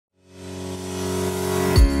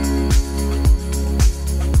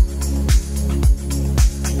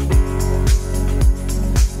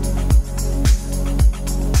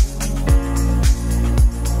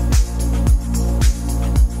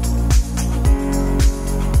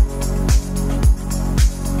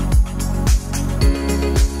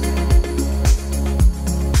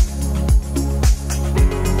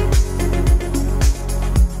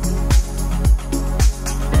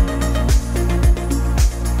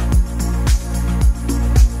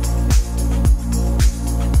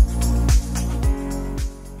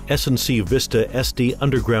S&C Vista SD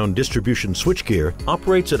underground distribution switchgear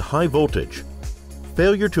operates at high voltage.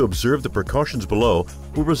 Failure to observe the precautions below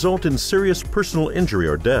will result in serious personal injury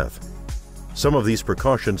or death. Some of these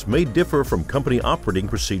precautions may differ from company operating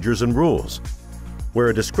procedures and rules. Where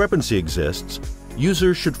a discrepancy exists,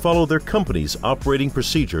 users should follow their company's operating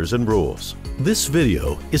procedures and rules. This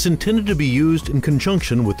video is intended to be used in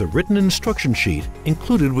conjunction with the written instruction sheet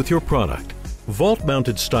included with your product.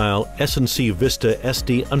 Vault-mounted style S&C Vista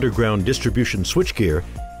SD underground distribution switchgear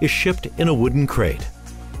is shipped in a wooden crate.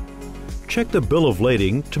 Check the bill of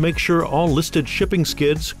lading to make sure all listed shipping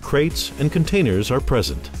skids, crates, and containers are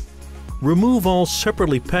present. Remove all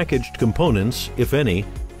separately packaged components, if any,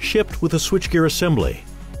 shipped with a switchgear assembly.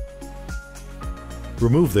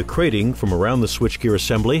 Remove the crating from around the switchgear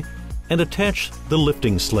assembly and attach the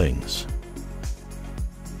lifting slings.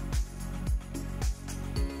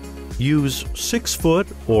 Use 6-foot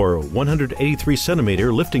or 183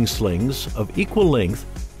 centimeter lifting slings of equal length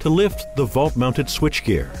to lift the vault-mounted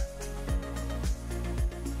switchgear.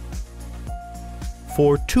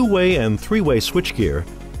 For two-way and three-way switchgear,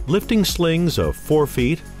 lifting slings of 4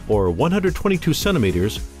 feet or 122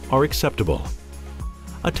 centimeters are acceptable.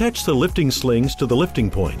 Attach the lifting slings to the lifting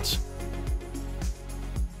points.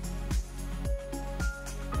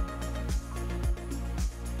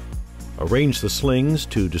 Arrange the slings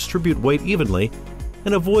to distribute weight evenly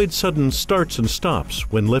and avoid sudden starts and stops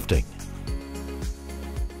when lifting.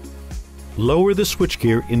 Lower the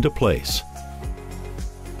switchgear into place.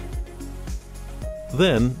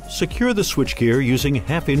 Then, secure the switchgear using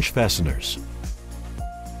half-inch fasteners.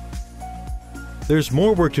 There's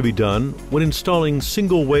more work to be done when installing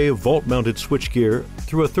single-way vault-mounted switchgear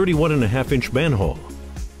through a 31.5-inch manhole.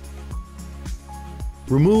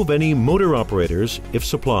 Remove any motor operators if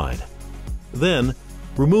supplied. Then,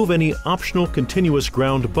 remove any optional continuous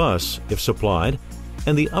ground bus if supplied,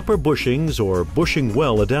 and the upper bushings or bushing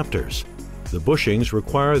well adapters. The bushings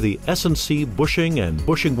require the S&C bushing and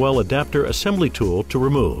bushing well adapter assembly tool to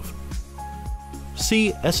remove.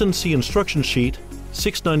 See S&C instruction sheet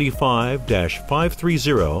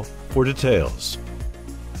 695-530 for details.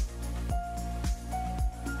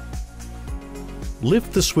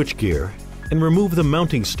 Lift the switchgear and remove the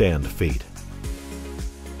mounting stand feet.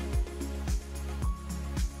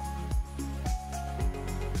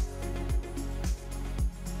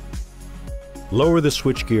 Lower the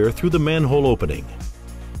switchgear through the manhole opening.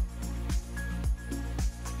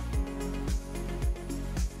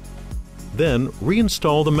 Then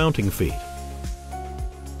reinstall the mounting feet.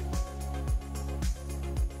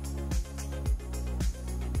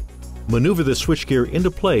 Maneuver the switchgear into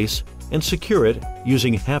place and secure it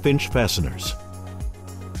using half-inch fasteners.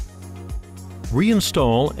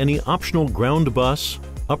 Reinstall any optional ground bus,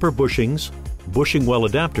 upper bushings, bushing well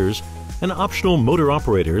adapters, and optional motor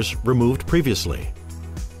operators removed previously.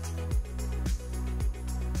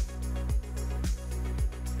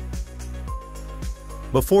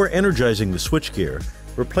 Before energizing the switchgear,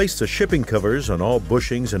 replace the shipping covers on all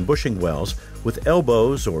bushings and bushing wells with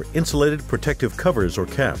elbows or insulated protective covers or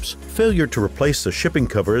caps. Failure to replace the shipping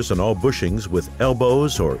covers on all bushings with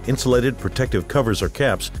elbows or insulated protective covers or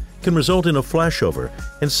caps can result in a flashover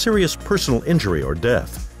and serious personal injury or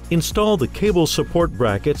death. Install the cable support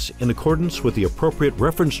brackets in accordance with the appropriate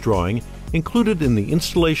reference drawing included in the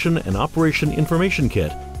installation and operation information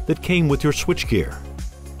kit that came with your switchgear.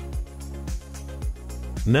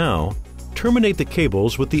 Now, terminate the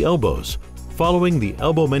cables with the elbows, following the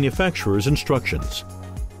elbow manufacturer's instructions.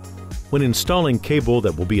 When installing cable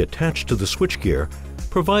that will be attached to the switchgear,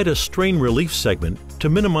 provide a strain relief segment to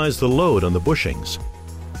minimize the load on the bushings.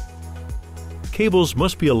 Cables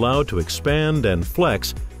must be allowed to expand and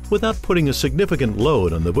flex without putting a significant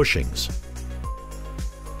load on the bushings.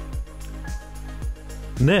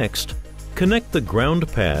 Next, connect the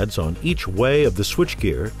ground pads on each way of the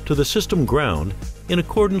switchgear to the system ground in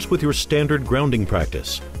accordance with your standard grounding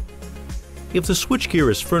practice. If the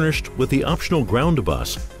switchgear is furnished with the optional ground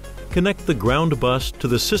bus, connect the ground bus to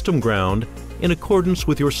the system ground in accordance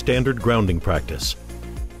with your standard grounding practice.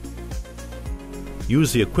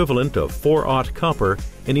 Use the equivalent of 4/0 copper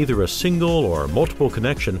in either a single or multiple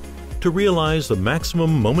connection to realize the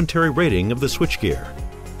maximum momentary rating of the switchgear.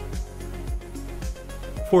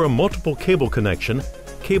 For a multiple cable connection,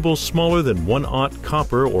 cables smaller than 1/0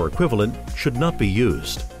 copper or equivalent should not be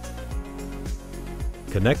used.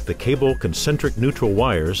 Connect the cable concentric neutral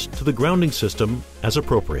wires to the grounding system as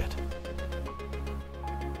appropriate.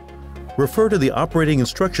 Refer to the operating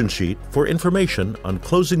instruction sheet for information on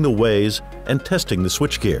closing the ways and testing the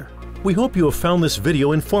switchgear. We hope you have found this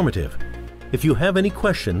video informative. If you have any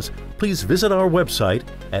questions, please visit our website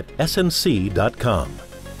at snc.com.